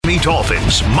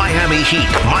Dolphins, Miami Heat,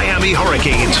 Miami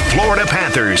Hurricanes, Florida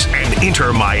Panthers, and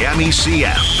Inter Miami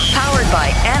CF. Powered by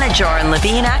Anajar and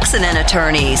Levine Accident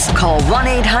Attorneys. Call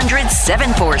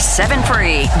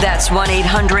 1-800-747-FREE. That's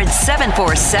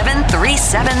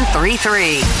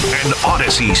 1-800-747-3733. An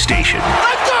Odyssey station.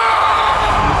 Let's go!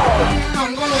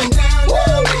 I'm going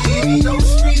down, baby. No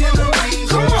street in the rain.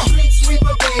 Come on. Street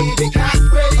sweeper, baby. Got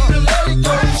ready to let it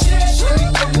go.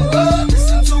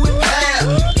 Listen to it now.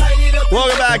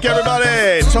 Welcome back,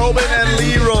 everybody. Tobin and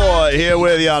Leroy here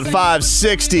with you on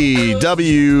 560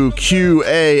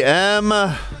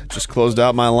 WQAM. Just closed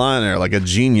out my line there like a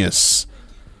genius.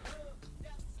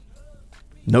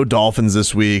 No Dolphins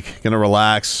this week. Gonna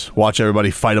relax, watch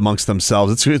everybody fight amongst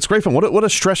themselves. It's great fun. What a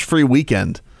stress-free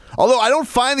weekend. Although I don't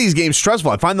find these games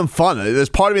stressful, I find them fun. There's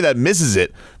part of me that misses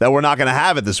it that we're not going to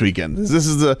have it this weekend. This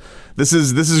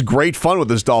is great fun what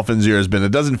this Dolphins year has been.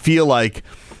 It doesn't feel like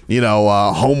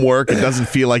homework. It doesn't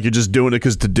feel like you're just doing it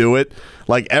because to do it.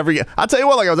 I'll tell you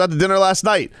what. Like I was at the dinner last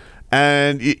night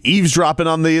and eavesdropping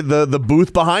on the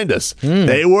booth behind us.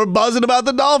 They were buzzing about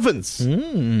the Dolphins.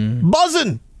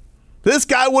 Buzzing. This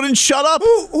guy wouldn't shut up.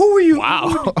 Who were you?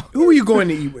 Wow. Who were you going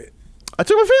to eat with? I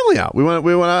took my family out. We went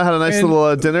out, had a nice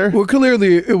little dinner. Well,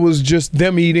 clearly it was just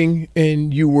them eating,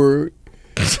 and you were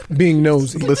being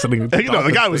nosy. Listening.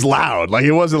 The guy was loud. Like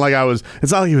it wasn't like I was.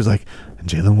 It's not like he was like, and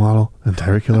Jalen Waddle and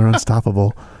Tyreek Hill are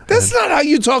unstoppable. That's not how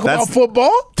you talk about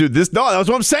football, dude. That's what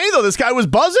I'm saying though. This guy was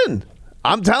buzzing.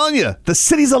 I'm telling you, the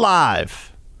city's alive.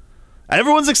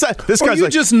 Everyone's excited. This guy's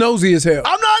just nosy as hell.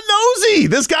 I'm not nosy.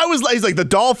 This guy he's like the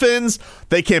Dolphins.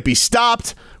 They can't be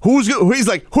stopped. He's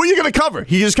like, who are you going to cover?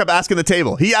 He just kept asking the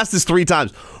table. He asked this 3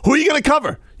 times. Who are you going to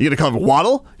cover? You going to cover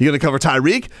Waddle? You going to cover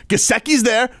Tyreek? Gesicki's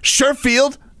there.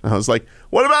 Sherfield. I was like,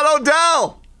 what about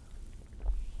Odell?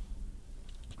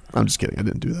 I'm just kidding. I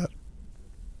didn't do that.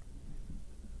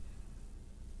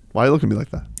 Why are you looking at me like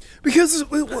that? Because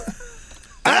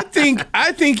I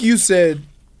think you said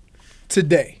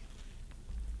today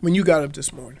when you got up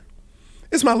this morning,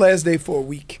 it's my last day for a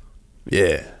week.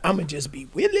 Yeah. I'm going to just be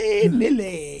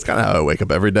willy-nilly. It's kind of how I wake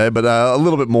up every day, but a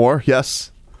little bit more,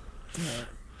 yes.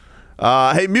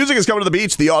 Hey, music is coming to the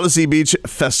beach. The Odyssey Beach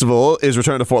Festival is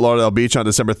returning to Fort Lauderdale Beach on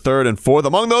December 3rd and 4th.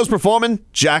 Among those performing,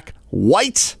 Jack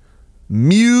White,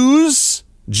 Muse,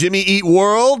 Jimmy Eat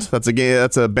World. That's a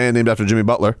band named after Jimmy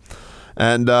Butler.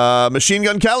 And Machine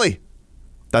Gun Kelly.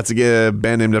 That's a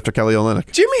band named after Kelly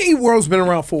Olynyk. Jimmy Eat World's been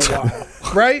around for a while,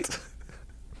 right?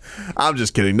 I'm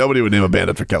just kidding. Nobody would name a band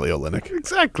after Kelly Olynyk.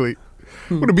 Exactly.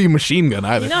 Wouldn't be Machine Gun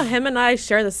either. You know, him and I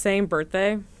share the same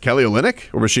birthday. Kelly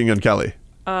Olynyk or Machine Gun Kelly?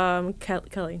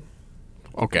 Kelly.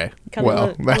 Okay. Kelly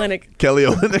Olynyk. Kelly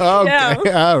Olynyk. Okay.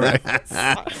 Yeah.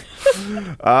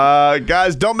 All right.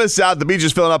 Guys, don't miss out. The beach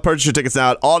is filling up. Purchase your tickets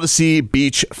now at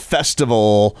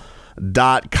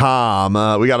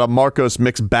OdysseyBeachFestival.com. We got a Marcos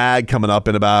mixed bag coming up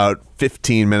in about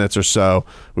 15 minutes or so.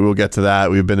 We will get to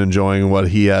that. We've been enjoying what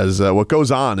he has, what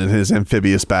goes on in his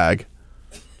amphibious bag.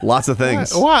 Lots of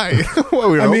things. Why?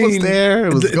 Well, we were almost there.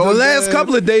 It was the last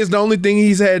couple of days, the only thing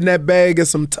he's had in that bag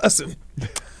is some tussin.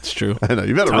 It's true. I know.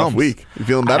 You've had a rough week. You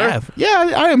feeling better?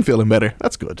 Yeah, I am feeling better.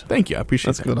 That's good. Thank you. I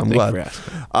appreciate that. That's good. I'm Thank glad. you for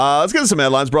asking. Let's get into some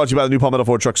headlines brought to you by the new Palmetto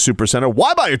Ford Truck Super Center.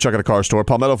 Why buy your truck at a car store?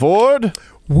 Palmetto Ford.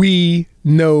 We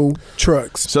know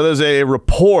trucks. So there's a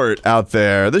report out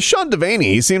there. This Sean Devaney,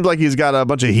 he seems like he's got a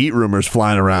bunch of Heat rumors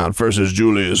flying around. First is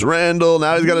Julius Randle.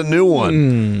 Now he's got a new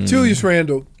one. Julius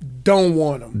Randle, don't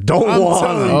want him. Don't want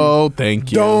him. Oh,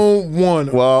 thank you. Don't want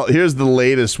him. Well, here's the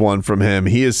latest one from him.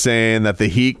 He is saying that the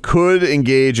Heat could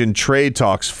engage in trade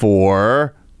talks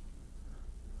for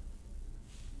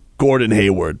Gordon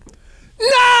Hayward. No!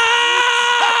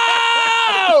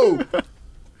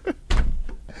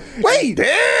 Wait.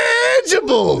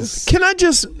 Tangibles. Can I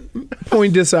just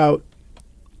point this out,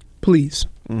 please?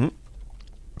 Mm-hmm.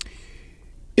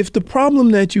 If the problem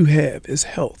that you have is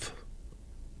health,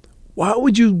 why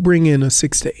would you bring in a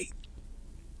 6 to 8?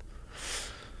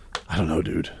 I don't know,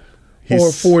 dude.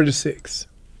 Or 4 to 6?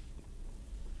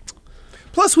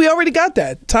 Plus, we already got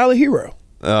that. Tyler Hero.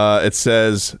 It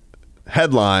says,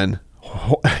 headline,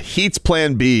 Heat's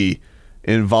plan B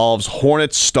involves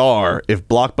Hornets star if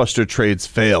blockbuster trades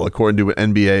fail, according to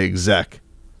an NBA exec.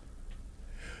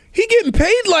 He getting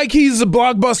paid like he's a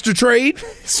blockbuster trade.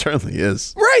 He certainly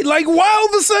is. Right, like why all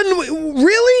of a sudden,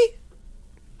 really?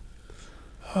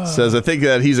 Says, I think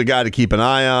that he's a guy to keep an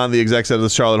eye on. The exec said of the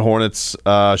Charlotte Hornets.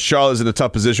 Charlotte's in a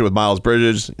tough position with Miles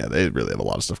Bridges. Yeah, they really have a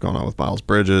lot of stuff going on with Miles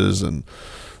Bridges and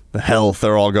the health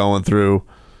they're all going through.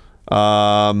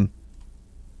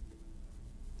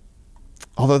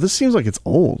 Although this seems like it's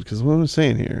old, because what I'm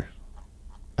saying here,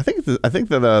 I think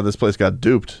that this place got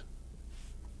duped.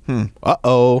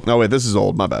 Uh-oh. No, wait, this is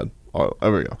old. My bad. Oh,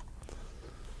 there we go.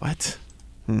 What?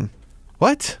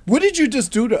 What? What did you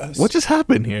just do to us? What just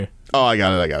happened here? Oh, I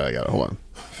got it. Hold on.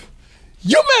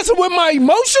 You're messing with my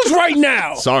emotions right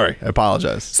now. Sorry, I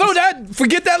apologize. So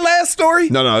forget that last story.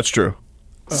 No, it's true.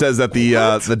 It says that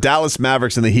the Dallas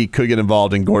Mavericks and the Heat could get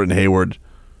involved in Gordon Hayward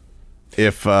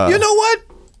if You know what?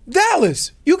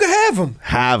 Dallas, you can have him.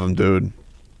 have him, dude.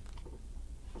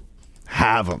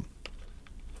 Have him.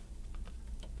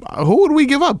 Who would we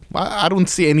give up? I don't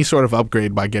see any sort of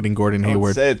upgrade by getting Gordon I would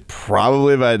Hayward. say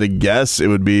probably, if I had to guess, it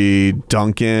would be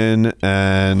Duncan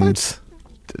and What?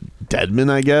 Deadman,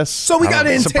 I guess. So we got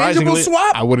an intangible Surprisingly,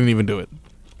 swap. I wouldn't even do it.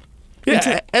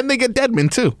 Yeah, and they get Deadman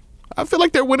too. I feel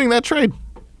like they're winning that trade.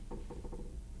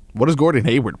 What does Gordon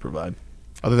Hayward provide?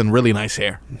 Other than really nice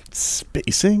hair.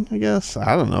 Spacing, I guess.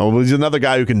 I don't know. He's another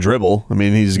guy who can dribble. I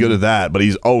mean, he's good at that, but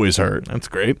he's always hurt. That's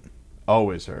great.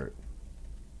 Always hurt.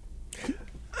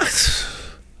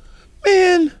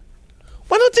 Man,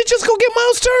 why don't they just go get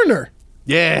Miles Turner?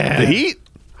 Yeah. The Heat?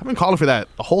 I've been calling for that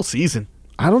the whole season.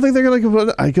 I don't think they're going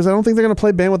to, because I don't think they're going to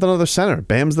play Bam with another center.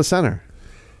 Bam's the center.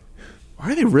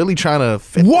 Why are they really trying to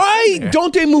fit this Why in there?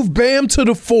 don't they move Bam to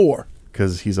the 4?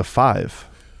 Because he's a 5.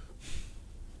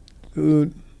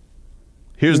 Dude,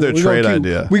 Here's their we trade gonna keep-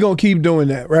 idea. We gonna keep doing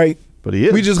that, right? But he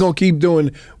is. We just gonna keep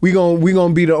doing. We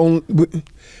gonna be the only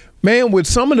man with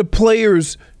some of the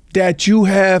players that you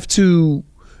have to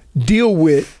deal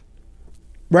with,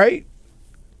 right?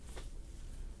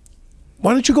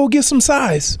 Why don't you go get some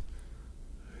size?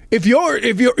 If your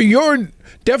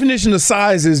definition of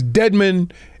size is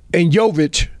Deadman and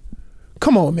Jovic,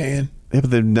 come on, man. Yeah, but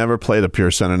they've never played a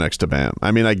pure center next to Bam.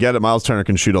 I mean, I get it. Miles Turner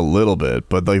can shoot a little bit,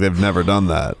 but like they've never done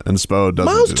that. And Spo doesn't.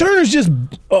 Miles do that. Turner's just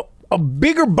a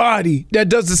bigger body that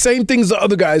does the same things the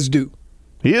other guys do.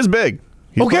 He is big.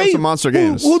 He Okay, plays some monster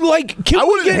games. Well, like, can I we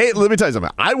wouldn't get- hate. Let me tell you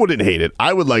something. I wouldn't hate it.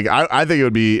 I would like. I think it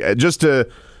would be just to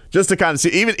kind of see.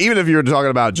 Even if you were talking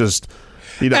about just,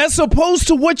 as opposed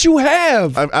to what you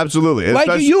have. absolutely. Like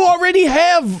Especially- you already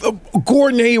have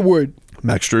Gordon Hayward.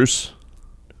 Max Strus.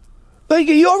 Like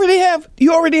you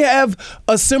already have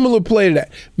a similar player to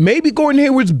that. Maybe Gordon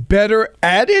Hayward's better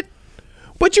at it,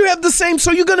 but you have the same.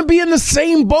 So you're going to be in the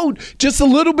same boat, just a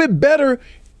little bit better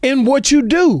in what you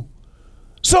do.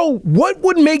 So what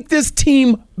would make this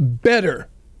team better?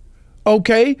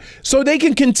 Okay, so they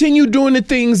can continue doing the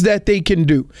things that they can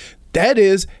do. That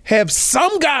is, have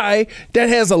some guy that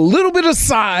has a little bit of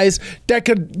size that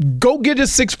could go get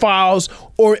his 6 fouls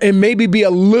and maybe be a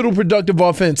little productive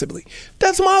offensively.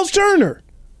 That's Miles Turner.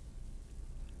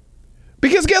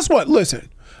 Because guess what? Listen,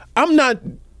 I'm not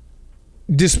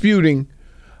disputing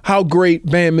how great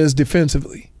Bam is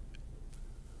defensively.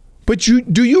 But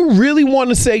do you really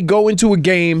want to say go into a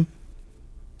game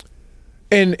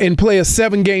and play a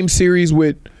 7-game series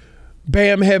with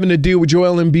Bam having to deal with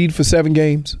Joel Embiid for 7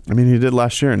 games? I mean, he did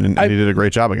last year, and he did a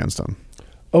great job against him.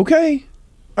 Okay.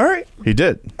 All right. He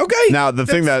did. Okay. Now the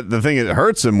thing it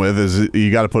hurts him with is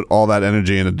you got to put all that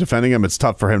energy into defending him. It's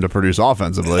tough for him to produce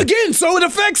offensively. Again, so it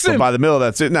affects But him. by the middle,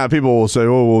 that's it. Now people will say,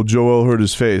 "Oh, well, Joel hurt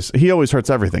his face." He always hurts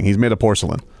everything. He's made of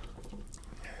porcelain.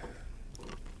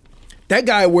 That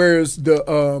guy wears the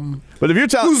But if you're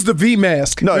telling who's the V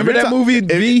mask? No, Remember if you're that movie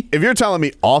V? If you're telling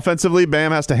me offensively,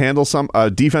 Bam has to handle some.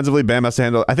 Defensively, Bam has to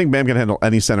handle. I think Bam can handle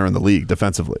any center in the league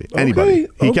defensively. Anybody,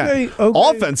 he can.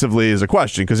 Offensively is a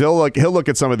question because he'll look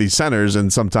at some of these centers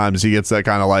and sometimes he gets that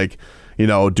kind of like,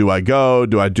 do I go?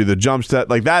 Do I do the jump step?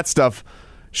 Like that stuff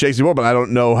shakes you more. But I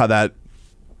don't know how that.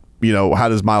 How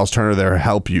does Miles Turner there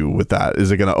help you with that? Is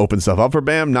it going to open stuff up for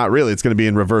Bam? Not really. It's going to be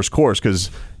in reverse course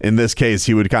because in this case,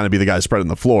 he would kind of be the guy spreading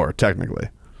the floor, technically.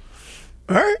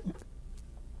 All right.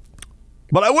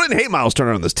 But I wouldn't hate Miles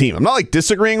Turner on this team. I'm not like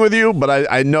disagreeing with you, but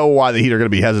I know why the Heat are going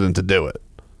to be hesitant to do it.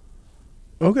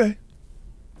 Okay.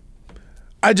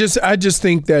 I just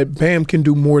think that Bam can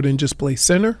do more than just play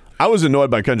center. I was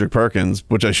annoyed by Kendrick Perkins,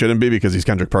 which I shouldn't be because he's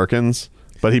Kendrick Perkins.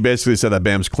 But he basically said that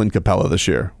Bam's Clint Capella this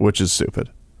year, which is stupid.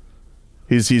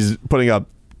 He's putting up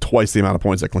twice the amount of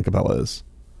points that Clint Capella is.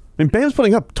 I mean, Bam's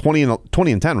putting up 20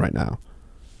 and 10 right now.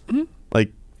 Mm-hmm.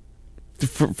 Like,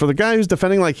 for the guy who's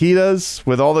defending like he does,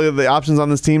 with all the options on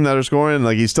this team that are scoring,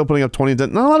 like he's still putting up 20 and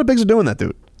 10. Not a lot of bigs are doing that,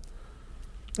 dude.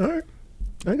 All right.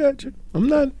 I got you. I'm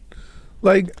not.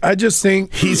 Like, I just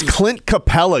think. He's Clint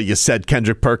Capella, you said,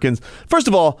 Kendrick Perkins. First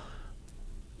of all,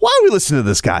 why do we listen to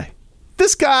this guy?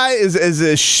 This guy is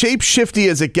as shape-shifty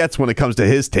as it gets when it comes to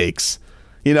his takes.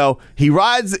 He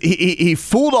rides. He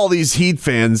fooled all these Heat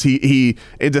fans. He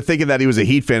into thinking that he was a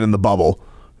Heat fan in the bubble.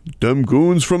 Them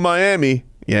goons from Miami.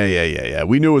 Yeah.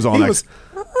 We knew it was all next.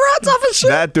 Rats off a ship.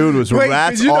 That dude was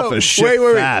rats 'cause off a ship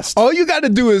fast. All you got to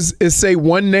do is say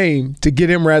one name to get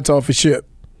him rats off a ship.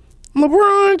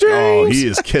 LeBron James. Oh, he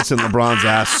is kissing LeBron's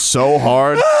ass so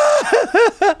hard.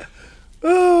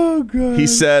 Oh, God. He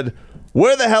said,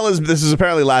 where the hell is... This is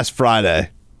apparently last Friday.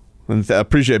 And I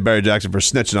appreciate Barry Jackson for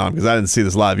snitching on him because I didn't see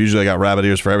this live. Usually I got rabbit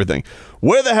ears for everything.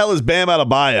 Where the hell is Bam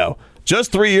Adebayo?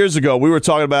 Just 3 years ago, we were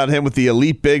talking about him with the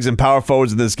elite bigs and power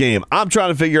forwards in this game. I'm trying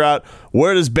to figure out,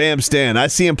 where does Bam stand? I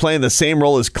see him playing the same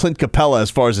role as Clint Capella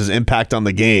as far as his impact on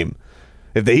the game.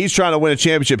 If he's trying to win a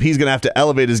championship, he's going to have to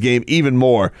elevate his game even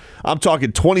more. I'm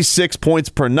talking 26 points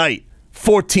per night,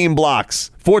 14 blocks,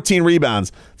 14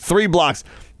 rebounds, 3 blocks.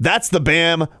 That's the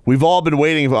Bam we've all been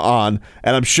waiting on,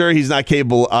 and I'm sure he's not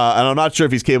capable, and I'm not sure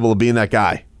if he's capable of being that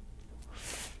guy.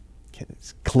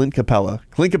 It's Clint Capella.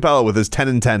 Clint Capella with his 10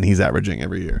 and 10 he's averaging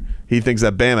every year. He thinks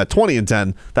that Bam at 20 and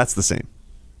 10, that's the same.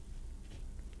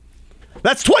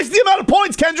 That's twice the amount of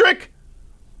points, Kendrick!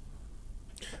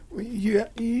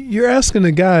 You're asking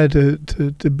a guy to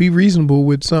be reasonable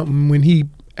with something when he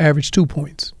averaged 2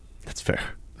 points. That's fair.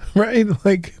 Right?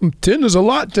 Like, 10 is a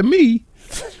lot to me.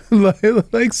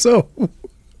 like so.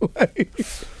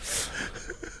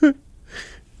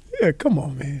 Yeah, come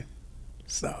on, man.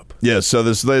 Stop. Yeah, so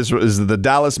this is the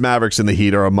Dallas Mavericks and the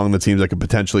Heat are among the teams that could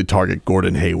potentially target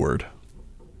Gordon Hayward.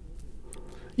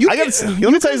 Let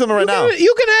me tell you something right now.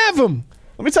 You can have him.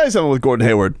 Let me tell you something with Gordon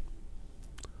Hayward.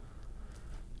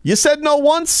 You said no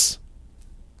once.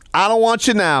 I don't want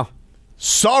you now.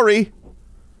 Sorry.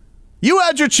 You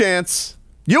had your chance.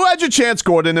 You had your chance,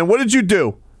 Gordon, and what did you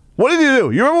do? What did you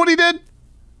do? You remember what he did?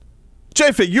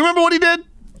 J-Fig, you remember what he did?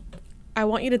 I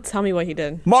want you to tell me what he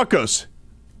did. Marcos,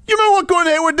 you remember what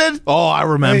Gordon Hayward did? Oh, I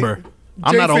remember. Hey,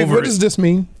 I'm not J-Fig, over what it. does this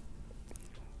mean?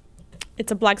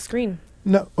 It's a black screen.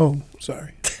 No. Oh,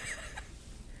 sorry.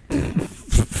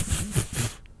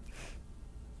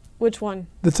 Which one?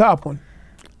 The top one.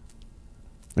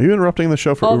 Are you interrupting the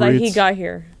show for Oh, Uber that Eats? he got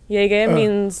here. Yeah,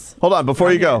 means... Hold on,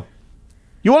 before you go.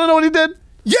 You want to know what he did?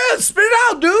 Yeah, spit it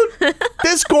out, dude.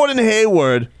 This Gordon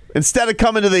Hayward, instead of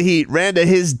coming to the Heat, ran to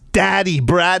his daddy,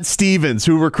 Brad Stevens,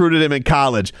 who recruited him in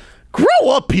college. Grow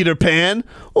up, Peter Pan.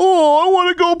 Oh, I want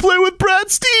to go play with Brad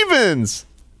Stevens.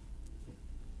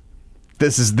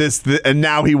 And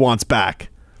now he wants back.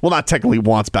 Well, not technically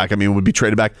wants back. I mean, would be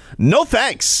traded back. No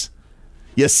thanks.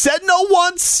 You said no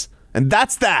once, and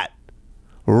that's that.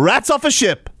 Rats off a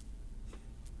ship.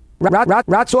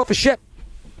 Rats off a ship.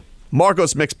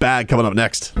 Marcos Mixed Bag coming up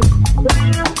next. All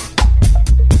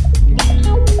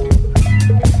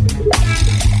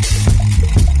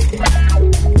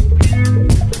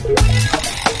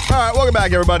right, welcome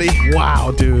back, everybody.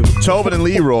 Wow, dude. Tobin and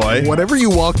Leroy. Whatever you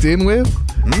walked in with,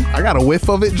 I got a whiff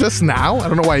of it just now. I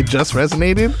don't know why it just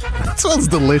resonated. It smells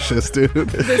delicious, dude.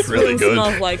 This really room good.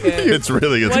 smells like it. It's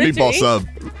really good. It's What a did you meatball eat? sub.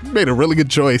 Made a really good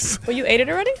choice. Well, you ate it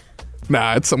already?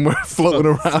 Nah, it's somewhere floating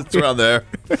around. It's around there.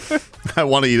 I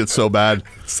want to eat it so bad.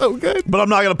 So good. But I'm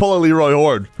not going to pull a Leroy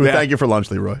Horde. Yeah. Thank you for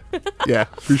lunch, Leroy. Yeah,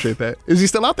 appreciate that. Is he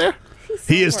still out there?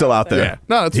 He is still out there. Yeah.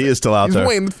 No, he is still out he's there.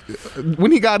 Waiting.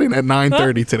 When he got in at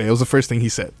 9:30 today, it was the first thing he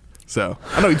said. So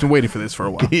I know he's been waiting for this for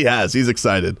a while. He has. He's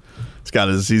excited. He's got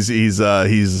his. He's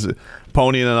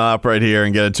ponying it up right here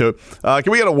and get into it.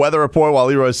 Can we get a weather report while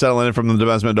Leroy's settling in from the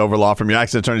Defense Dover Law Firm?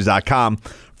 YourAccentAttorneys.com.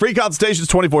 Free consultations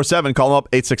 24/7. Call them up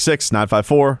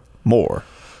 866-954-MORE.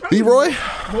 Leroy?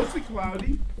 Mostly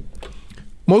cloudy.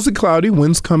 Mostly cloudy.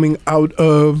 Winds coming out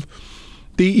of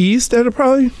the east at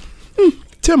probably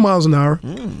 10 miles an hour.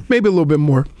 Maybe a little bit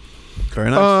more.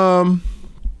 Very nice.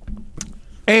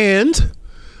 And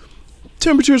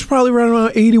temperature is probably right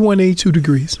around 81, 82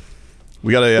 degrees.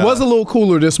 We got a. It was a little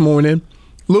cooler this morning,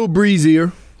 a little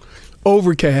breezier,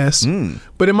 overcast,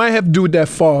 but it might have to do with that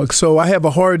fog. So I have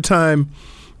a hard time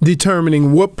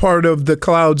determining what part of the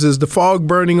clouds is the fog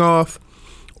burning off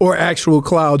or actual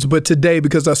clouds. But today,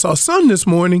 because I saw sun this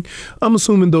morning, I'm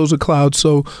assuming those are clouds.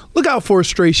 So look out for a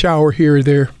stray shower here or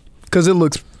there because it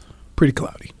looks pretty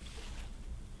cloudy.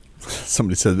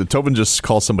 Somebody said that Tobin just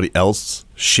called somebody else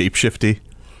shapeshifty.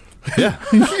 Yeah.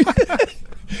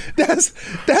 That's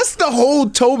the whole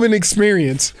Tobin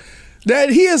experience. That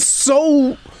he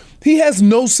has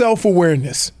no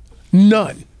self-awareness.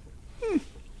 None.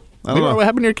 I don't know. What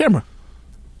happened to your camera?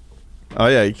 Oh,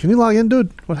 yeah. Can you log in,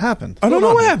 dude? What happened? I don't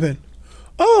know what happened.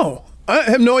 Oh, I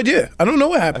have no idea. I don't know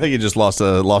what I happened. think you just lost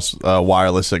a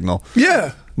wireless signal.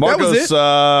 Yeah, Marcos, that was it.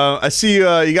 I see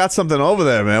you got something over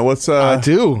there, man. What's I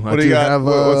do. What do you got? Have,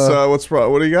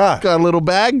 What do you got? got a little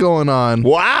bag going on.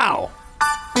 Wow.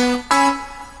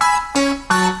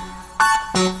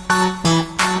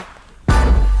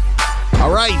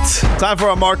 All right. Time for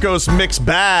a Marcos Mixed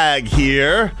Bag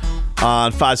here.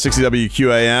 on 560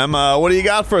 WQAM. What do you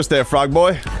got for us there, Frog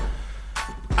Boy?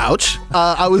 Ouch.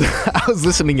 I was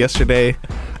listening yesterday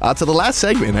to the last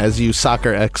segment as you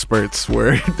soccer experts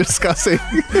were discussing.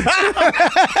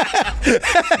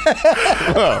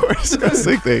 We're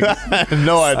discussing things.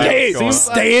 No idea.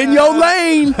 Stay in your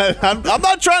lane. I'm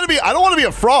not trying to be. I don't want to be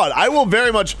a fraud. I will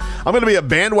very much. I'm going to be a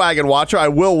bandwagon watcher. I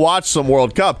will watch some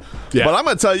World Cup. Yeah. But I'm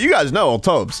going to tell you guys, no,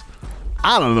 Tobes,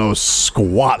 I don't know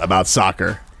squat about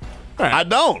soccer. Right. I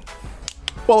don't.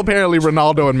 Well, apparently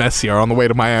Ronaldo and Messi are on the way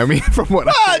to Miami. From what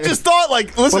I just thought,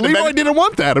 like, listen, Well, Leroy didn't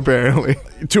want that. Apparently,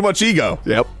 too much ego.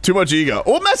 Yep. Too much ego.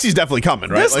 Well, Messi's definitely coming,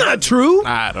 right? That's Like, not true.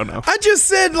 I don't know. I just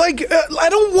said, I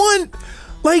don't want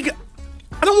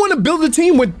to build a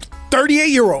team with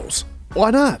 38-year-olds.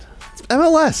 Why not? It's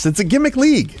MLS. It's a gimmick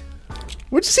league.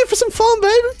 We're just here for some fun,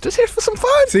 baby. Just here for some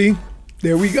fun. See,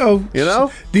 there we go. You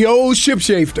know? The old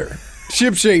shipshifter.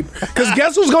 Because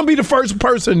guess who's going to be the first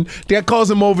person that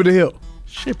calls him over the hill?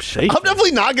 Ship shape. I'm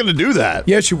definitely not going to do that.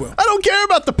 Yes, you will. I don't care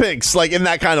about the Pinks, like, in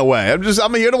that kind of way.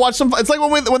 I'm here to watch some. It's like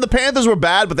when the Panthers were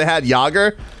bad, but they had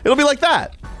Yager. It'll be like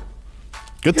that.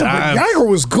 Good Yeah, time. but Yager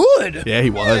was good. Yeah, he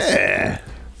was. Yeah.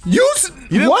 You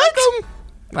didn't what? like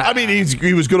him? I mean,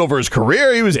 he was good over his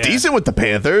career. He was decent with the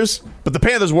Panthers, but the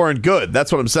Panthers weren't good.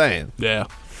 That's what I'm saying. Yeah.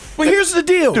 But here's the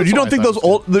deal. Dude, you don't think those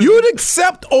old... You'd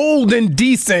accept old and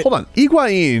decent. Hold on.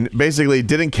 Higuain basically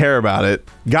didn't care about it,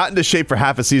 got into shape for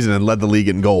half a season, and led the league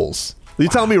in goals. Are you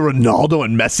telling me Ronaldo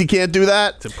and Messi can't do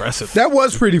that? It's impressive. That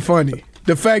was pretty funny.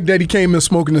 The fact that he came in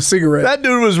smoking a cigarette. That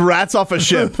dude was rats off a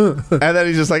ship. And then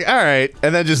he's just like, all right.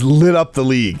 And then just lit up the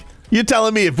league. You're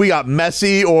telling me if we got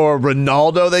Messi or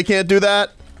Ronaldo, they can't do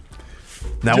that?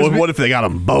 Now, what if they got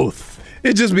them both?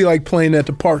 It'd just be like playing at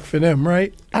the park for them,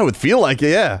 right? I would feel like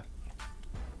it, yeah.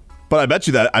 But I bet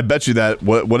you that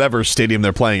whatever stadium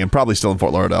they're playing in, probably still in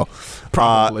Fort Lauderdale,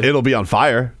 Probably. it'll be on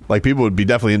fire. Like, people would be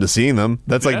definitely into seeing them.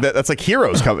 That's like that's like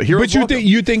heroes coming. Heroes But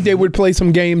you think they would play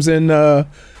some games in Hard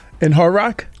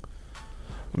Rock?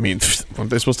 I mean, weren't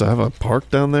they supposed to have a park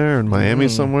down there in Miami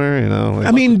somewhere? You know, like,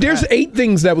 I mean, there's 8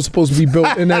 things that was supposed to be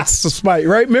built in that spite,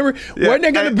 right? Remember, weren't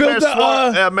they going to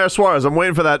build Mayor Suarez. I'm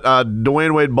waiting for that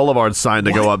Dwayne Wade Boulevard sign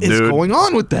to go up, What is dude. going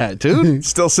on with that, dude?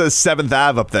 Still says 7th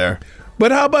Ave up there.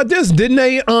 But how about this? Didn't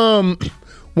they?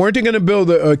 Weren't they going to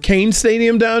build a Kane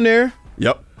Stadium down there?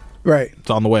 Yep. Right. It's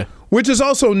on the way. Which is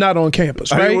also not on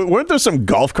campus, I right? mean, weren't there some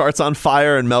golf carts on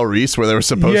fire in Mel Reese where there was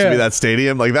supposed to be that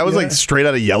stadium? Like, that was like straight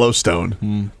out of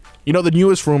Yellowstone. You know, the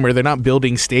newest rumor, they're not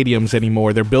building stadiums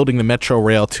anymore. They're building the Metro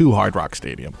Rail to Hard Rock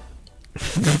Stadium.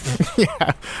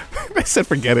 Yeah. I said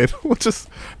forget it. We'll just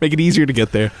make it easier to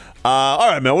get there. All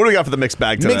right, man. What do we got for the mixed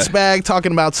bag today? Mixed bag,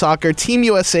 talking about soccer. Team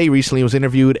USA recently was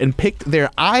interviewed and picked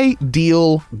their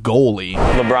ideal goalie.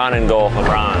 LeBron in goal.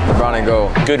 LeBron in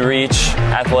goal. Good reach,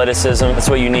 athleticism. That's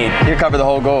what you need. He'll cover the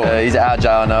whole goal. He's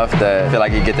agile enough to feel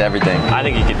like he can get to everything. I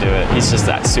think he could do it. He's just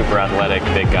that super athletic,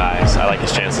 big guy. So I like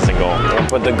his chances in goal.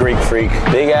 With the Greek freak.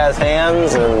 Big ass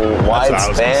hands and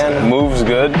wide span. Moves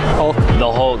good. Hulk.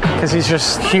 The Hulk. Because he's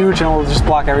just huge and will just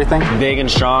block everything. Big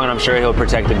and strong, and I'm sure he'll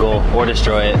protect the goal or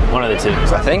destroy it. One of the two.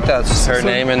 I think that's her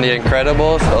name in The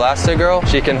Incredibles, Elastigirl.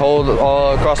 She can hold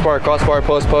all crossbar,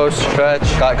 post, stretch.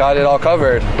 Got it all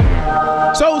covered.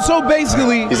 So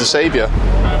basically, He's a savior.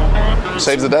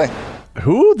 Saves the day.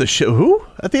 Who? Who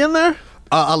at the end there?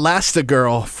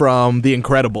 Elastigirl from The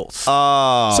Incredibles.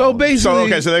 so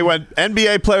basically, So they went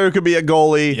NBA player who could be a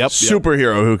goalie,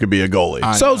 superhero who could be a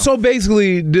goalie. So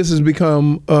basically, this has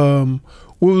become what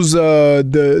was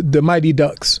the Mighty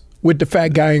Ducks with the fat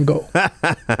guy in goal.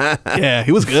 Yeah,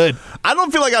 he was good. I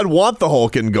don't feel like I'd want the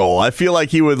Hulk in goal. I feel like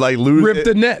he would like lose. Rip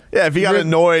the net. Yeah, if he got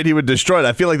annoyed, he would destroy it.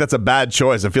 I feel like that's a bad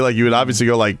choice. I feel like you would obviously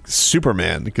go like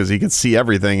Superman because he could see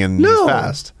everything and he's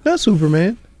fast. Not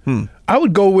Superman. I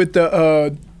would go with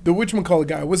the whatchamacallit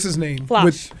guy. What's his name?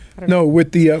 Flash.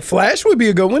 With the Flash would be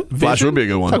a good one. Flash would be a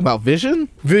good one. Talking about Vision?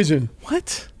 Vision.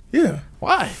 What? Yeah.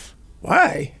 Why?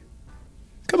 Why?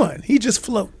 Come on, he just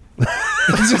float.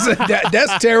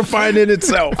 That's terrifying in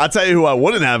itself. I'll tell you who I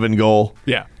wouldn't have in goal.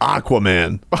 Yeah.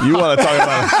 Aquaman. You want to talk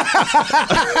about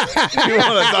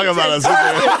a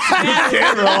superhero you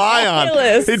can't rely on.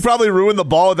 Ridiculous. He'd probably ruin the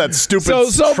ball with that stupid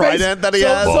trident that he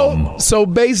has. So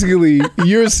basically,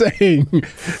 you're saying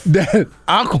that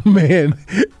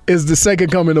Aquaman is the second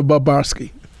coming of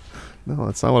Bobrovsky. No,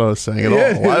 that's not what I was saying at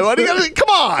Yeah. all. Why do you gotta, come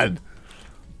on.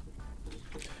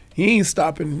 He ain't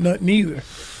stopping nothing either.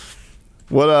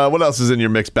 What else is in your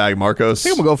mixed bag, Marcos? I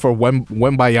think I'm going to go for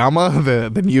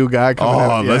Wembayama, the new guy coming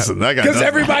out. Oh, listen, that guy. Because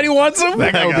everybody wants him.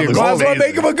 That guy Might looks as well amazing.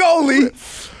 make him a goalie.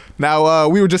 Now,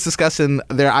 we were just discussing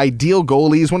their ideal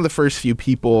goalies. One of the first few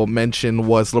people mentioned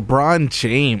was LeBron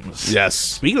James. Yes.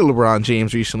 Speaking of LeBron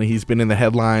James, recently he's been in the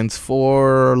headlines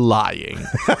for lying.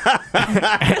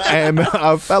 And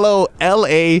a fellow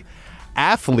L.A.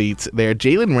 athlete there,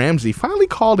 Jalen Ramsey, finally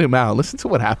called him out. Listen to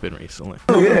what happened recently.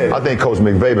 I think Coach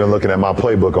McVay been looking at my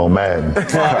playbook on Madden.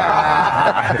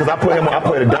 Because I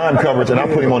played a dime coverage and I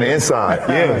put him on the inside.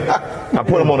 Yeah. I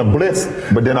put him on a blitz,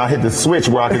 but then I hit the switch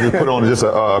where I could just put on just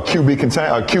a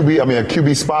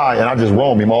QB spy, and I just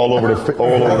roam him all over the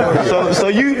field. So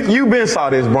you been saw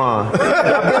this, Bron?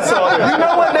 I've been saw this. You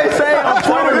know what they say on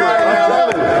Twitter right now?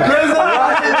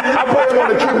 I put him on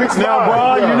the QB spy. Now,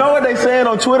 Bron, you know what they saying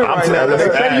on Twitter right now? They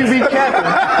say you be capping.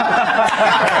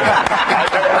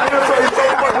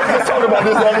 We just talked about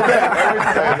this the other day.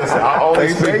 I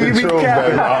always speak the truth,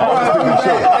 baby.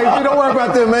 Hey, don't worry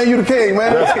about that, man. You the king,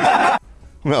 man.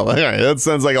 Well, all right. That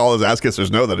sounds like all his ass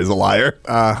kissers know that he's a liar.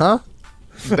 Uh-huh.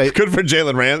 Good for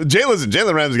Jalen Ramsey.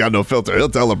 Jalen Ramsey's got no filter. He'll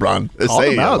tell LeBron. Say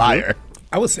he's a liar.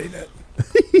 I would say that.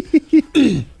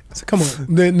 So come on.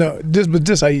 No,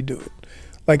 this how you do it.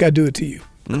 Like I do it to you.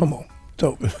 Come on,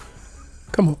 Tobin.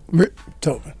 Come on,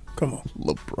 Tobin. Come on.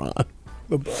 LeBron.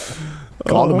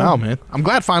 Called him out, man. I'm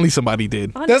glad finally somebody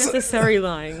did. Unnecessary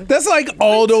lying. That's like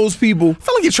all those people. I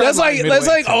feel like you're That's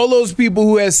like all those people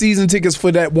who had season tickets for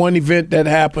that one event that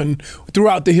happened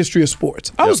throughout the history of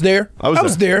sports. I was there. I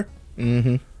was there.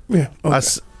 Mm-hmm. Yeah. Okay.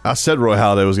 I said Roy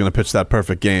Halladay was going to pitch that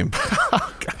perfect game.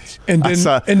 And then,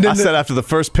 I said after the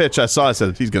first pitch I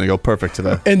said he's going to go perfect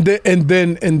today. And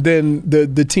then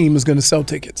the team is going to sell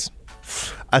tickets.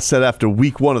 I said after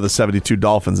week 1 of the 72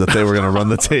 Dolphins that they were going to run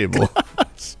the table.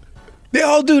 They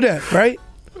all do that, right?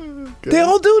 They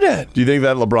all do that. Do you think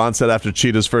that LeBron said after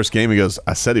Cheetah's first game, he goes,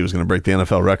 I said he was going to break the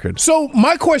NFL record? So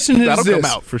my question is That'll this.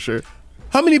 come out for sure.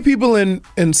 How many people in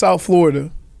South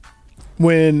Florida,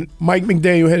 when Mike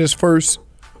McDaniel had his first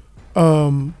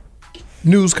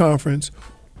news conference,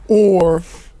 or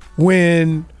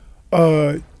when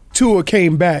Tua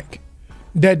came back,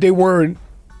 that they weren't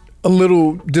a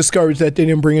little discouraged that they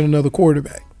didn't bring in another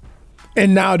quarterback?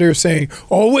 And now they're saying,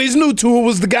 always knew Tua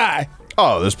was the guy.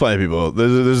 Oh, there's plenty of people.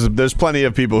 There's plenty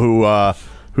of people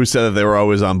who said that they were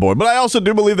always on board. But I also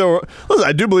do believe there were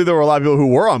a lot of people who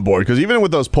were on board, because even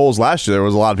with those polls last year, there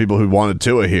was a lot of people who wanted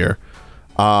Tua here.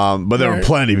 But there were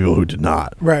plenty of people who did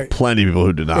not. Right. Plenty of people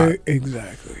who did not.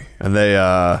 Exactly. And they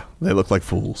look like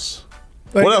fools.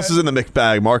 What else is in the mixed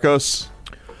bag, Marcos?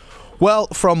 Well,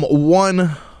 from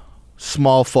one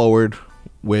small forward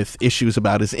with issues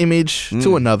about his image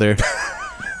to another.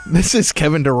 This is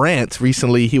Kevin Durant.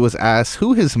 Recently, he was asked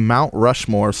who his Mount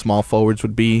Rushmore of small forwards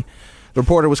would be. The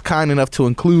reporter was kind enough to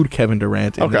include Kevin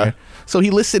Durant in there. So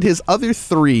he listed his other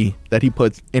 3 that he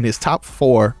put in his top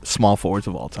 4 small forwards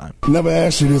of all time. Never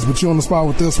asked you this, but you're on the spot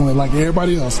with this one, like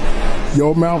everybody else.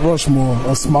 Your Mount Rushmore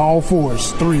of small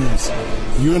forwards, 3s.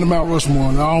 You're in the Mount Rushmore,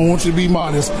 and I don't want you to be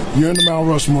modest. You're in the Mount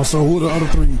Rushmore. So who are the other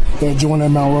 3 that join that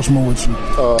Mount Rushmore with you?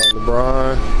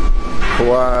 LeBron,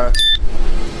 Kawhi,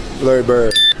 Larry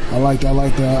Bird. I like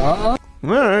that. All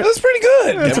right. That's pretty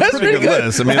good. That's a pretty good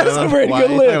list. I mean, that's a pretty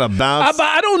good list. Gonna bounce.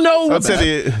 I don't know.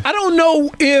 I don't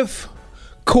know if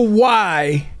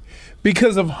Kawhi,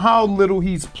 because of how little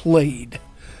he's played.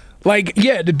 Like,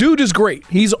 yeah, the dude is great.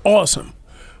 He's awesome.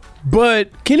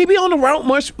 But can he be on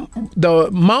the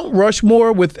Mount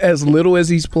Rushmore with as little as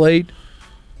he's played?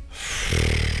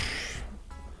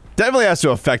 Definitely has to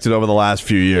have affected over the last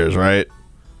few years, right?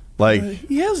 Like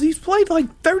he's played like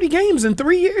 30 games in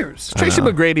 3 years. Tracy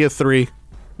McGrady a 3.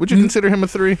 Would you consider him a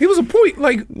 3? He was a point.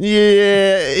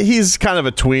 Yeah, he's kind of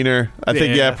a tweener. I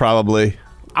think, probably.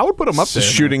 I would put him up there.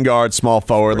 Shooting guard, small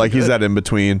forward. Like, he's that in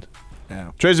between. Yeah.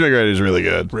 Tracy McGrady is really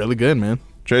good. Really good, man.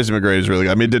 Tracy McGrady is really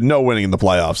good. I mean, did no winning in the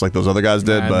playoffs like those other guys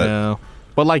did,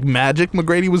 but like Magic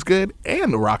McGrady was good,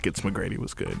 and the Rockets McGrady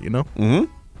was good. You know?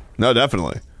 Mm-hmm. No,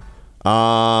 definitely.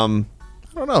 I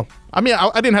don't know. I mean, I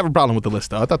didn't have a problem with the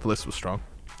list, though. I thought the list was strong.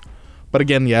 But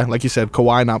again, yeah, like you said,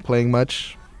 Kawhi not playing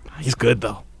much. He's good,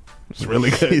 though. He's really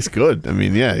good. He's good. I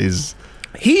mean, yeah,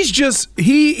 he's just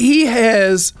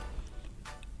he's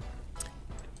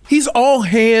all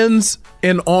hands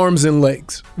and arms and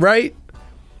legs, right?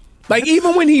 Like,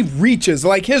 even when he reaches,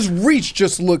 like, his reach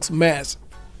just looks massive.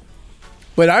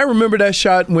 But I remember that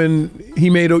shot when he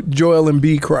made Joel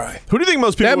Embiid cry. Who do you think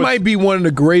most people might be one of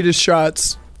the greatest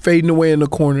shots fading away in the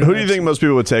corner. Who do you think most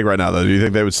people would take right now, though? Do you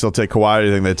think they would still take Kawhi, or do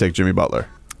you think they'd take Jimmy Butler?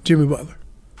 Jimmy Butler.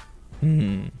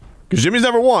 Because Jimmy's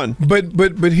never won.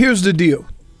 But here's the deal.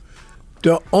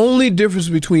 The only difference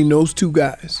between those two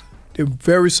guys, they're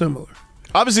very similar.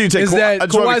 Obviously, you take is that I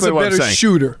just wanna be Kawhi's clear a what I'm better saying.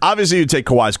 shooter. Obviously, you take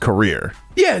Kawhi's career.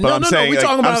 Yeah, but no, I'm no, saying, no. We're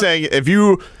talking I'm about. saying if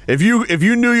you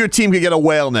knew your team could get a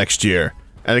whale next year,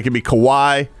 and it could be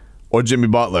Kawhi or Jimmy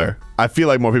Butler, I feel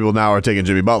like more people now are taking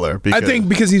Jimmy Butler. Because, I think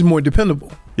because he's more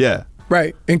dependable. Yeah.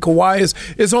 Right. And Kawhi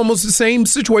is almost the same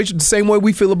situation, the same way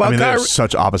we feel about I mean, Kyrie. they're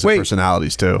such opposite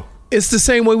personalities too. It's the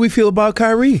same way we feel about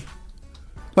Kyrie.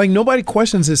 Like, nobody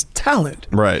questions his talent.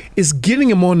 Right. It's getting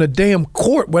him on the damn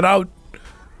court without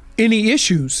any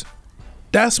issues.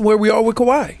 That's where we are with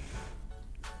Kawhi.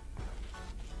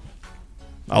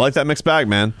 I like that mixed bag,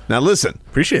 man. Now listen,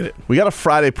 appreciate it. We got a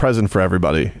Friday present for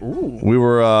everybody. Ooh. We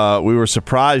were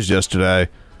surprised yesterday.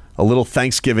 A little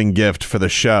Thanksgiving gift for the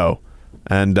show,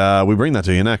 and we bring that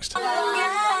to you next.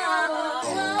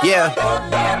 Yeah.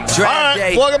 All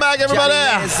right, welcome back, everybody.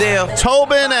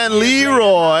 Tobin and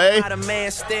Leroy.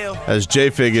 As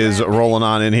J-Fig is rolling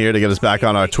on in here to get us back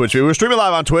on our Twitch. We're streaming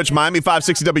live on Twitch. Miami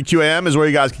 560 WQAM is where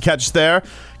you guys can catch us there.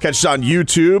 Catch us on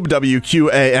YouTube,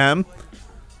 WQAM.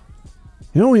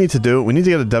 You know what we need to do? We need to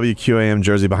get a WQAM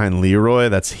jersey behind Leroy.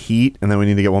 That's Heat. And then we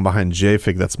need to get one behind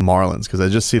J-Fig. That's Marlins. Because I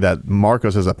just see that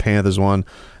Marcos has a Panthers one.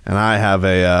 And I have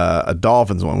a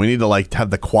Dolphins one. We need to have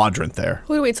the quadrant there.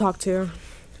 Who do we talk to?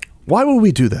 Why would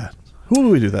we do that? Who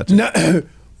would we do that to? No,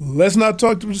 let's not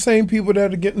talk to the same people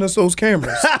that are getting us those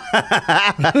cameras.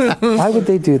 Why would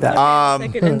they do that? All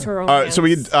right, so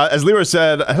we, as Leroy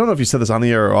said, I don't know if you said this on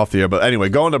the air or off the air, but anyway,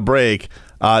 going to break.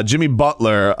 Jimmy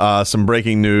Butler, some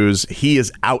breaking news. He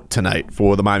is out tonight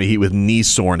for the Miami Heat with knee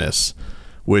soreness,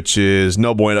 which is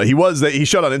no bueno. He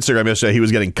showed on Instagram yesterday he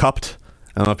was getting cupped.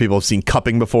 I don't know if people have seen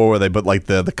cupping before, where they put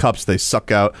the cups, they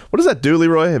suck out. What does that do,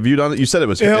 Leroy? Have you done it? You said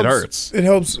it hurts. It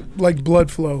helps like blood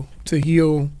flow to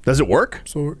heal. Does it work?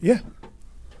 So yeah.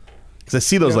 Because I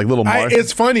see those little marks.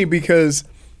 It's funny because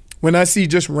when I see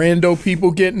just rando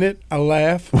people getting it, I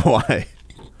laugh. Why?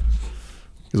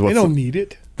 They don't need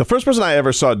it. The first person I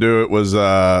ever saw do it was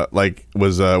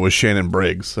Shannon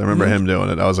Briggs. I remember him doing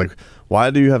it. I was like, why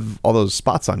do you have all those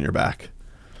spots on your back?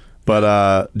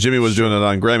 But Jimmy was doing it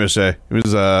on Graham yesterday. It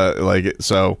was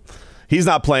so he's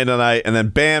not playing tonight. And then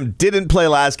Bam didn't play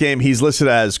last game. He's listed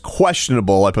as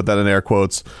questionable. I put that in air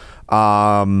quotes.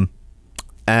 And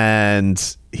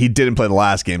he didn't play the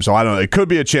last game. So I don't know. It could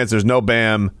be a chance there's no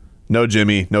Bam, no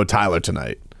Jimmy, no Tyler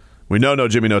tonight. We know no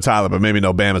Jimmy, no Tyler, but maybe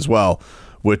no Bam as well,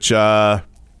 which we have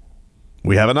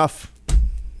enough.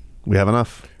 We have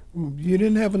enough. You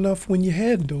didn't have enough when you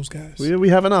had those guys. We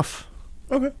have enough.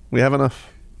 Okay. We have enough.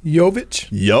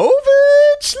 Jovic. Little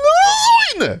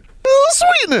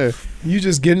sweetener. You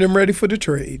just getting them ready for the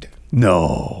trade. No.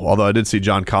 Although I did see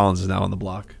John Collins is now on the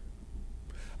block.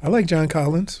 I like John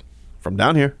Collins. From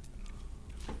down here.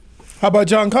 How about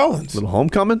John Collins? Little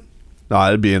homecoming? No,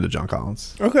 I'd be into John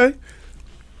Collins. Okay.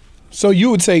 So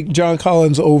you would take John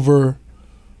Collins over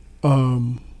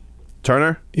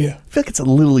Turner? Yeah. I feel like it's a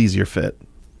little easier fit.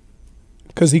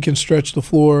 Because he can stretch the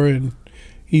floor and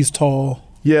he's tall.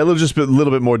 Yeah, a little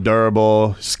bit more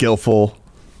durable, skillful.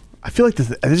 I feel like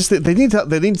they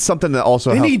need something that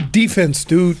also helps. They need defense,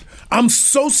 dude. I'm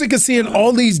so sick of seeing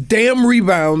all these damn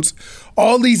rebounds,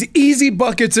 all these easy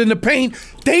buckets in the paint.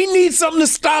 They need something to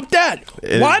stop that.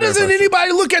 Why doesn't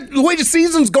anybody look at the way the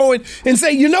season's going and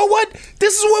say, you know what?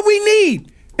 This is what we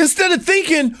need. Instead of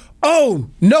thinking,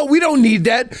 oh, no, we don't need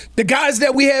that. The guys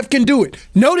that we have can do it.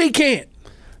 No, they can't.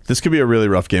 This could be a really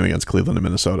rough game against Cleveland and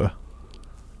Minnesota.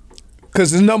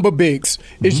 Because the number bigs.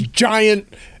 It's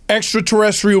giant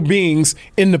extraterrestrial beings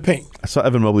in the paint. I saw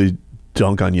Evan Mobley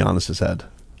dunk on Giannis's head.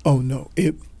 Oh, no.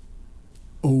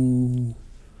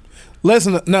 Let's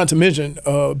not to mention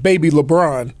baby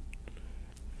LeBron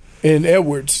and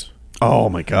Edwards. Oh,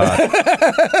 my God.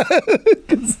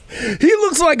 He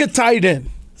looks like a tight end.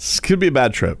 This could be a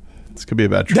bad trip.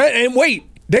 And wait,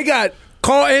 they got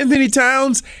Karl Anthony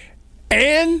Towns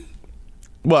and...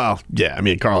 Well, yeah, I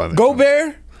mean, Karl Anthony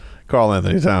Gobert. Karl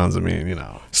Anthony Towns, I mean, you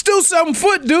know. Still 7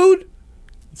 foot, dude.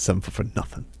 7 foot for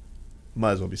nothing.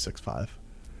 Might as well be 6'5".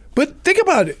 But think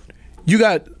about it. You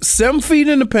got 7 feet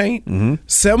in the paint,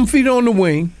 7 feet on the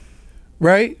wing,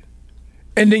 right?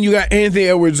 And then you got Anthony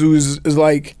Edwards, who is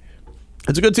like...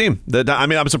 It's a good team. I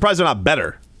mean, I'm surprised they're not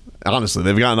better. Honestly,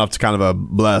 they've gotten off to kind of a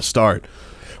blast start.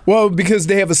 Well, because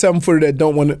they have a 7-footer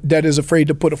that is afraid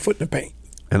to put a foot in the paint.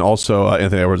 And also,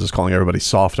 Anthony Edwards is calling everybody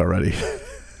soft already.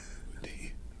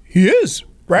 He is,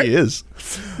 right? He is.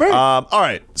 Right. All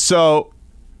right. So,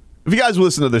 if you guys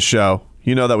listen to this show,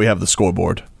 you know that we have the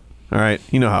scoreboard. All right?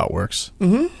 You know how it works.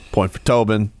 Mm-hmm. Point for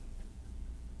Tobin.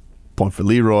 Point for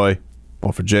Leroy.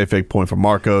 Point for J-Fig. Point for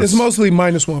Marcos. It's mostly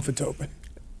 -1 for Tobin.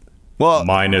 Well,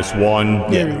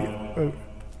 -1. Yeah.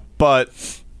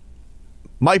 But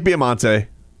Mike Biamonte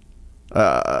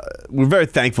we're very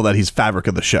thankful that he's fabric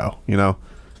of the show. You know,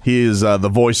 he is the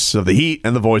voice of the Heat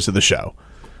and the voice of the show,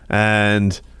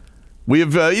 and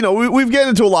we've we've get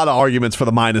into a lot of arguments for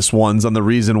the -1s on the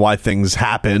reason why things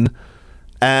happen,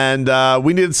 and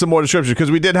we needed some more description because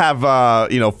we did have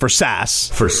for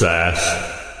SAS.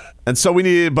 And so we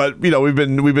needed, but we've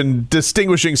been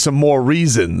distinguishing some more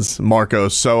reasons,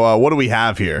 Marcos. So what do we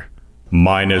have here?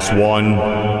 -1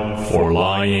 for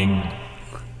lying.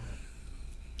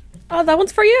 Oh, that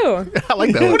one's for you. I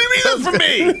like that one. What do you mean that's for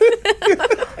me?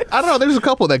 I don't know. There's a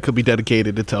couple that could be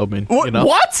dedicated to Tobin.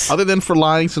 What? Other than for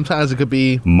lying, sometimes it could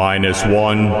be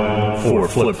 -1 for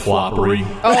flip-floppery.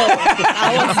 Oh,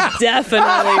 that one's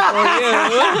definitely for you.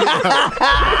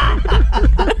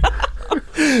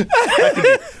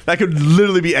 That could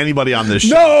literally be anybody on this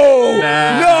show. No,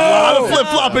 a lot of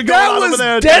flip-flopping going on over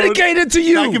there, dude. dedicated to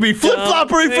you. That could be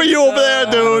flip-floppery for you over there,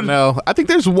 dude. No, I think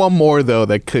there's one more though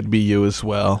that could be you as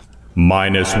well.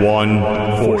 -1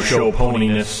 for show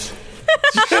poniness.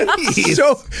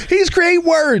 He's creating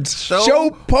words. Show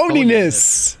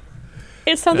poniness.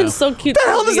 It's something so cute. What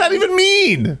the hell does that even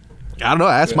mean? I don't know.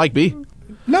 Ask Mike B.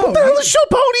 No, What the hell is show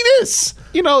poniness?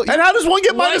 You know, And how does one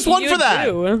get What -1 for that?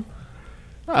 do?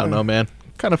 I don't know, man.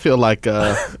 Kind of feel like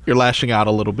you're lashing out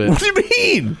a little bit. What do you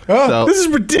mean? So- This is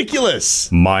ridiculous.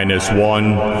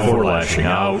 -1 for lashing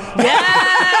out.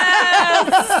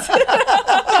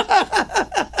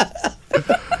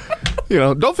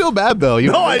 Don't feel bad though.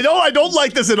 No, I don't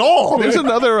like this at all. There's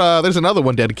another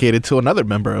one dedicated to another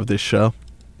member of this show.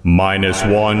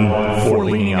 -1 for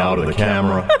leaning out of the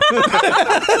camera.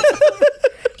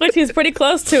 Like he's pretty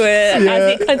close to it.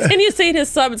 As he continues saying his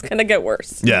sub, it's gonna get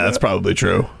worse. Yeah, that's probably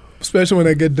true. Especially when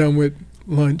I get done with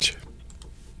lunch.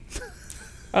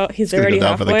 Oh, he's gonna already go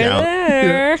down for the halfway count.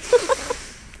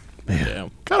 there. Yeah.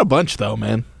 Got a bunch though,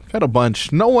 man. Got a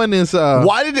bunch. No one is.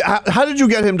 How did you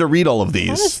get him to read all of I'm kind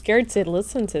of these? scared to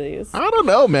listen to these. I don't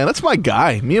know, man. That's my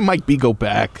guy. Me and Mike B go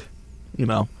back.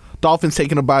 Dolphins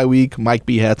taking a bye week. Mike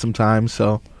B had some time,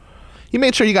 so he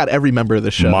made sure you got every member of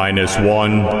the show.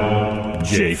 -1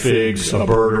 J Figs, a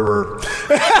birderer.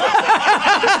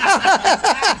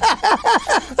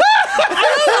 I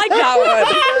don't like that one.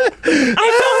 I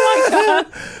don't like that.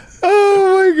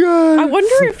 Oh my god! I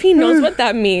wonder if he knows what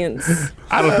that means.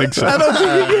 I don't think so.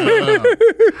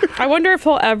 I wonder if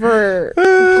he'll ever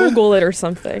Google it or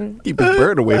something. Keep his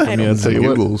bird away from you. I'll tell you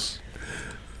what. Googles.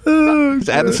 He's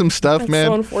added some stuff, That's man.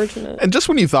 so unfortunate. And just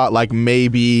when you thought like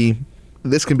maybe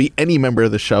this can be any member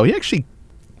of the show, he actually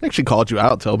called you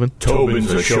out, Tobin.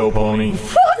 Tobin's a show pony.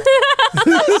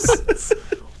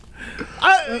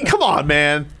 Come on,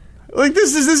 man. Like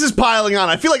this is piling on.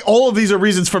 I feel like all of these are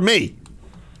reasons for me.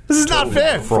 This is not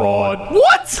fair. Fraud.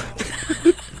 What?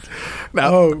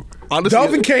 Now, honestly,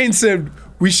 Dalvin Kane said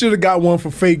we should have got one for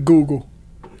fake Google.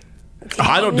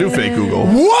 I don't do fake Google.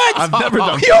 What? I've never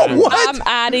done Yo, that. what? I'm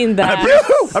adding that.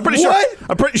 I'm pretty What? sure.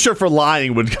 I'm pretty sure for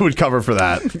lying would cover for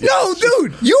that. Yo,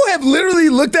 dude, you have literally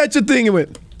looked at your thing and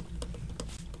went,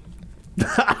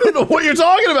 I don't know what you're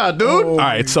talking about, dude. all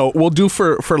right, so we'll do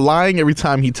for lying every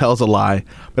time he tells a lie,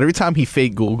 but every time he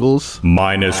fake Googles,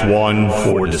 -1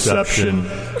 for deception.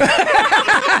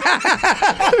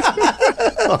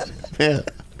 Man.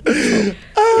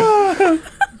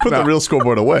 Put the real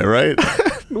scoreboard away, right?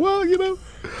 well,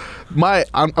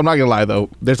 I'm not gonna lie though.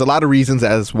 There's a lot of reasons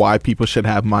as why people should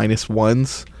have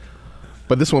 -1s,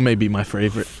 but this one may be my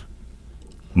favorite.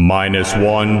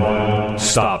 -1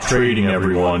 stop trading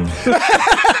everyone.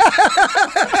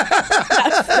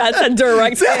 That's a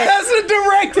direct hit. that's a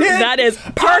direct hit. That is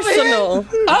personal.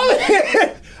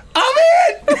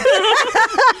 I'm in.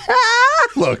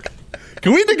 Look,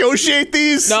 can we negotiate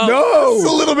these? No. No. This is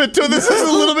a little bit too. This is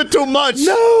a little bit too much.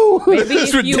 No. Maybe This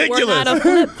is if you were ridiculous. not a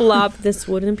flip-flop, this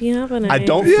wouldn't be happening. I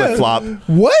don't flip flop.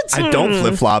 What? I don't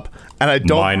flip flop, and I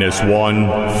don't.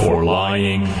 -1 for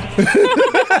lying.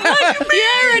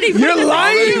 You're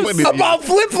lying about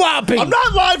flip-flopping. I'm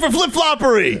not lying for flip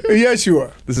floppery. Yes, you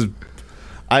are. This is.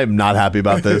 I am not happy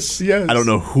about this. Yes. I don't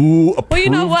know who. Well, you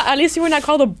know what? At least you were not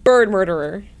called a bird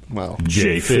murderer. Well,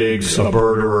 J Figs, a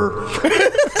birderer.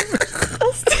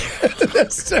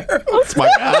 That's terrible. That's my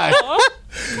guy.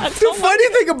 The funny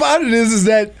thing about it is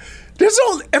that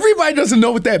everybody doesn't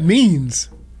know what that means.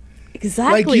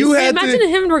 Exactly. Like, you See, had to- imagine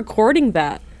him recording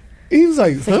that. He was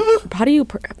like, It's like, how do you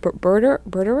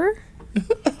birderer?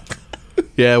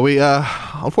 Yeah, we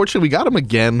unfortunately we got him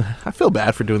again. I feel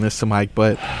bad for doing this to Mike,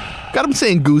 but got him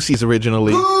saying goosies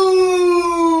originally.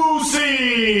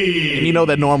 Goosey! And you know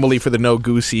that normally for the no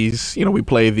goosies, we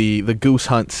play the goose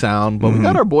hunt sound, but we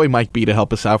got our boy Mike B to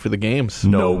help us out for the games.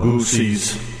 No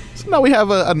goosies. So now we have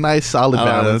a nice solid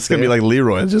balance. It's going to be like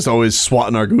Leroy. It's just always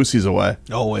swatting our goosies away.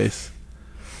 Always.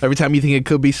 Every time you think it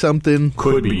could be something.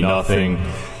 Could be nothing.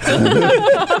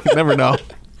 You never know.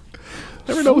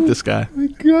 Never know with this guy. Oh my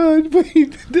God,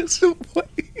 wait, this is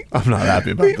I'm not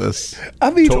happy about this. I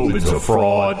mean, Tobin's a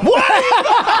fraud. Why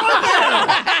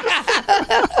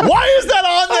is that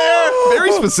on there?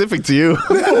 Very specific to you.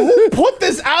 Who put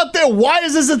this out there? Why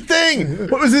is this a thing?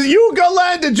 What was it? You,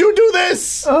 Galen? Did you do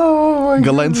this? Oh my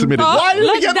Galen submitted. Why did we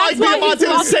Look, get Mike that's why he Diamante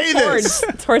to walked say this?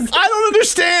 towards I don't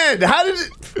understand. How did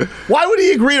it? Why would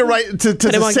he agree to write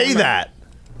to say that?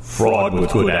 Fraud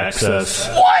with good access.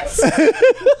 What?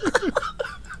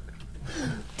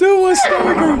 Dude, my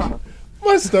stomach hurts.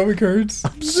 My stomach hurts.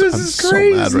 This is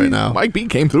crazy. So mad right now. Mike B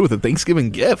came through with a Thanksgiving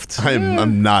gift.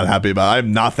 I'm not happy about it.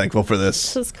 I'm not thankful for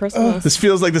this. This is Christmas. This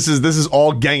feels like this is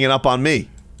all ganging up on me.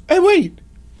 Hey, wait.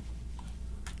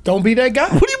 Don't be that guy.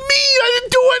 What do you mean? I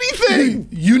didn't do anything.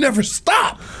 You never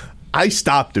stop. I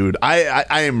stopped, dude. I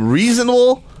am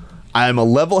reasonable. I am a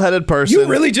level-headed person. You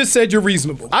really just said you're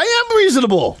reasonable. I am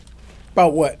reasonable.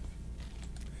 About what?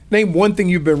 Name one thing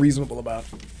you've been reasonable about.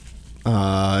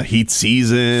 Heat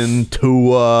season,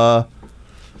 Tua,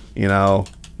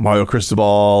 Mario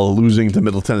Cristobal losing to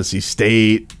Middle Tennessee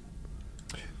State.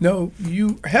 No,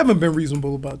 you haven't been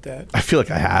reasonable about that. I feel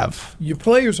like I have. Your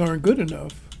players aren't good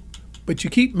enough, but you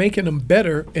keep making them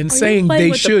better and Are you saying playing they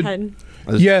with the should. pen?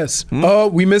 Yes. Oh,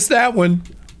 we missed that one.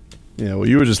 Yeah, well,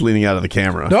 you were just leaning out of the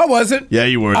camera. No, I wasn't. Yeah,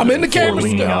 you were. I'm in the camera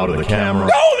Leaning still. out of the camera.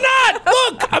 No, I'm not.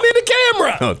 Look, I'm in the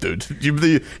camera. Oh, dude,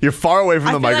 you're far away from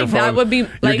I the feel like microphone. that would be, You're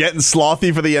like- getting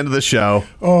slothy for the end of the show.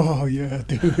 Oh, yeah,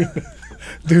 dude.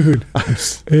 Dude.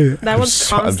 That one's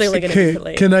constantly going to be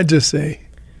delayed. Can I just say?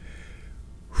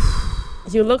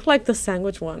 You look like the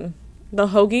sandwich one. The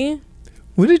hoagie.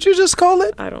 What did you just call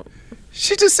it? I don't.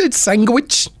 She just said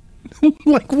sandwich.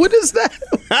 Like, what is that?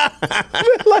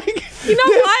 Like, You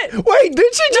know what? Wait,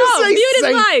 did she just No, say mute his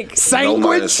mic.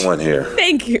 sandwich? one here.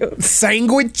 Thank you.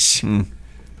 Sandwich?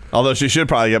 Although she should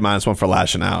probably get -1 for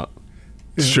lashing out.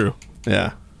 It's true.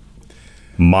 Yeah.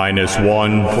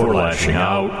 -1 for lashing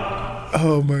out.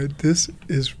 Oh my, this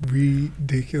is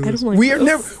ridiculous. I don't like We're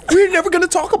this. never gonna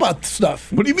talk about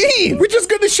stuff. What do you mean? We're just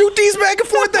gonna shoot these back and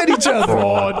forth at each other.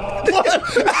 Fraud.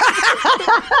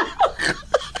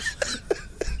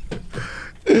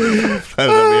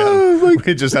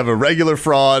 We just have a regular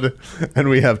fraud, and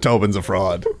we have Tobin's a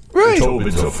fraud. Right.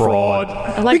 Tobin's a fraud.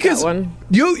 I like Because that one.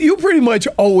 you pretty much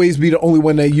always be the only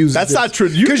one that uses That's this. not true.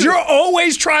 You Because just- you're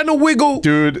always trying to wiggle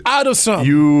Dude, out of something.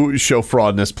 you show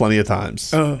fraudness plenty of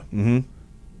times.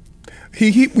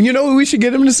 He you know what we should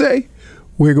get him to say?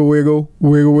 Wiggle, wiggle,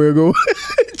 wiggle, wiggle.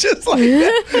 Just like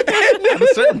that. At a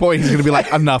certain point, he's going to be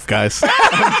like, enough, guys.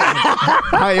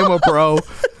 I am a pro.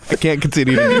 I can't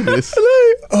continue to do this.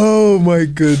 Oh, my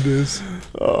goodness.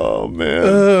 Oh man.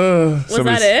 Was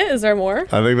that it? Is there more?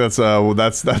 I think that's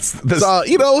this.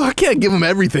 So, I can't give him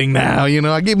everything now.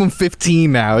 I gave him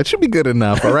 15 now. It should be good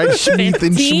enough, all right? Ethan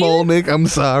 15? Schmolnick, I'm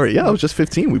sorry. Yeah, it was just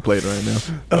 15 we played right now.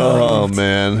 Oh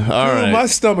man. All right. My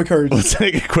stomach hurts. Let's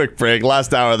take a quick break.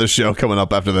 Last hour of the show coming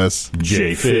up after this.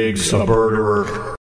 J Figs, a murderer.